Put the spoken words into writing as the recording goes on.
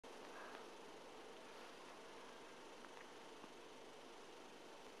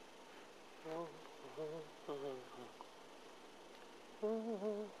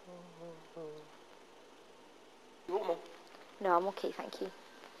You want more? No, I'm okay, thank you.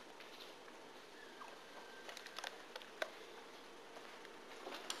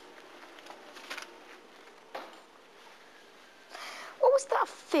 What was that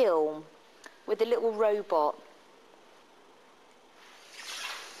film with the little robot?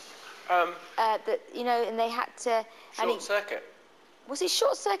 That, you know, and they had to... Short Circuit. Was it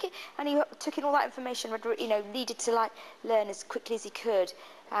Short Circuit? And he took in all that information, you know, needed to, like, learn as quickly as he could,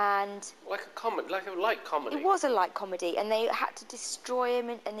 and... Like a comedy, like a light comedy. It was a light comedy, and they had to destroy him,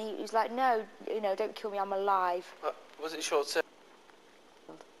 and he was like, no, you know, don't kill me, I'm alive. Was it Short Circuit?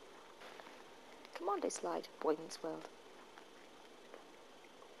 Commando Slide, Boy Meets World.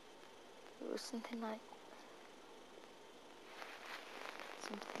 It was something like...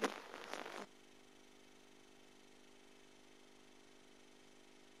 Something...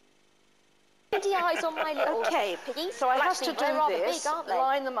 Eyes on my little piggies. So I have to do this, big, aren't they?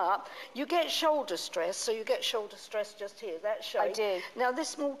 line them up. You get shoulder stress, so you get shoulder stress just here, that shape. I do. Now this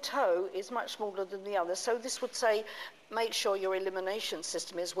small toe is much smaller than the other, so this would say, make sure your elimination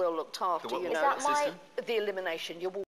system is well looked after. Is that my... The elimination, your